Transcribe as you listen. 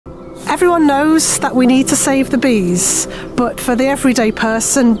Everyone knows that we need to save the bees, but for the everyday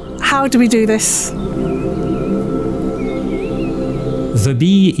person, how do we do this? The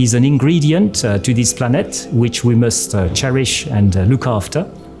bee is an ingredient to this planet, which we must cherish and look after.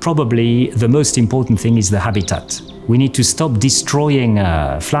 Probably the most important thing is the habitat. We need to stop destroying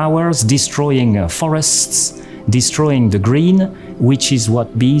flowers, destroying forests, destroying the green, which is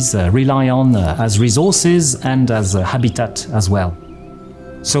what bees rely on as resources and as a habitat as well.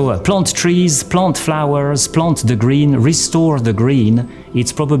 So plant trees, plant flowers, plant the green, restore the green.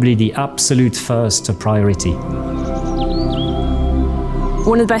 It's probably the absolute first priority.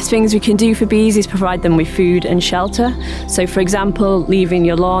 One of the best things we can do for bees is provide them with food and shelter. So for example, leaving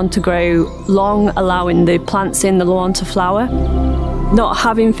your lawn to grow long, allowing the plants in the lawn to flower. Not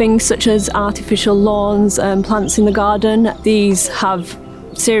having things such as artificial lawns and plants in the garden. These have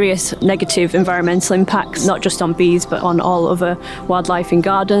serious negative environmental impacts, not just on bees, but on all other wildlife in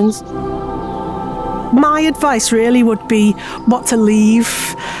gardens. My advice really would be what to leave.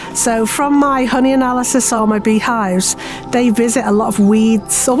 So from my honey analysis on my beehives, they visit a lot of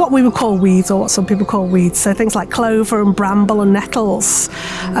weeds, or what we would call weeds, or what some people call weeds. So things like clover and bramble and nettles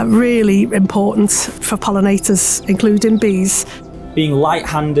are really important for pollinators, including bees. Being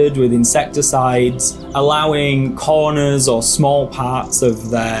light-handed with insecticides, allowing corners or small parts of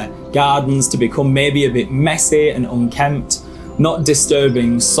their gardens to become maybe a bit messy and unkempt, not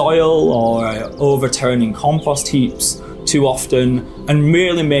disturbing soil or overturning compost heaps too often, and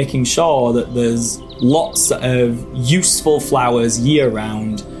merely making sure that there's lots of useful flowers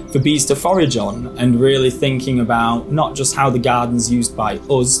year-round for bees to forage on, and really thinking about not just how the garden's used by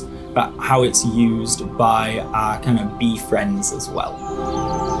us, but how it's used by our kind of bee friends as well.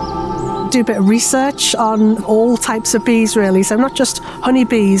 Do a bit of research on all types of bees really, so not just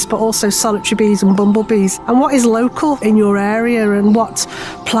honeybees but also solitary bees and bumblebees, and what is local in your area and what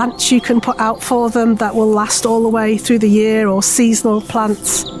plants you can put out for them that will last all the way through the year, or seasonal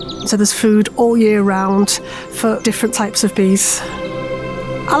plants. So there's food all year round for different types of bees.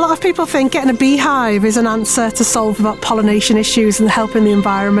 A lot of people think getting a beehive is an answer to solve about pollination issues and helping the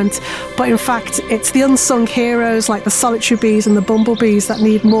environment, but in fact it's the unsung heroes like the solitary bees and the bumblebees that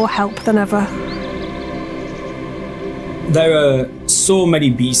need more help than ever. There are so many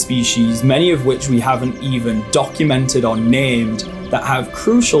bee species, many of which we haven't even documented or named, that have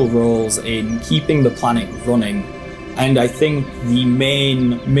crucial roles in keeping the planet running. And I think the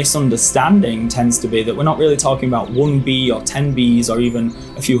main misunderstanding tends to be that we're not really talking about one bee or 10 bees or even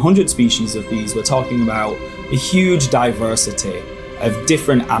a few hundred species of bees. We're talking about a huge diversity of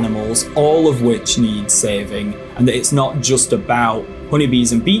different animals, all of which need saving, and that it's not just about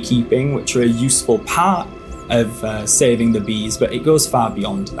honeybees and beekeeping, which are a useful part of saving the bees, but it goes far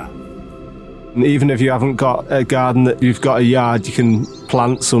beyond that. Even if you haven't got a garden, that you've got a yard, you can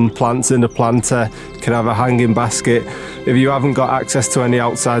plant some plants in a planter, you can have a hanging basket. If you haven't got access to any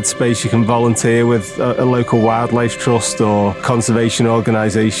outside space, you can volunteer with a local wildlife trust or conservation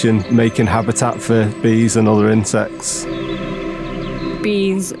organisation making habitat for bees and other insects.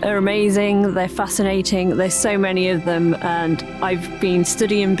 Bees are amazing, they're fascinating, there's so many of them, and I've been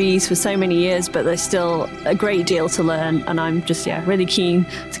studying bees for so many years, but there's still a great deal to learn, and I'm just really keen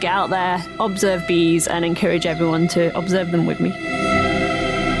to get out there, observe bees and encourage everyone to observe them with me.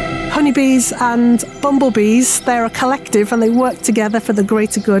 Honeybees and bumblebees, they're a collective and they work together for the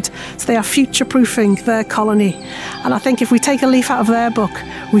greater good, so they are future-proofing their colony, and I think if we take a leaf out of their book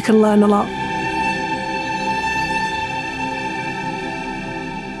we can learn a lot.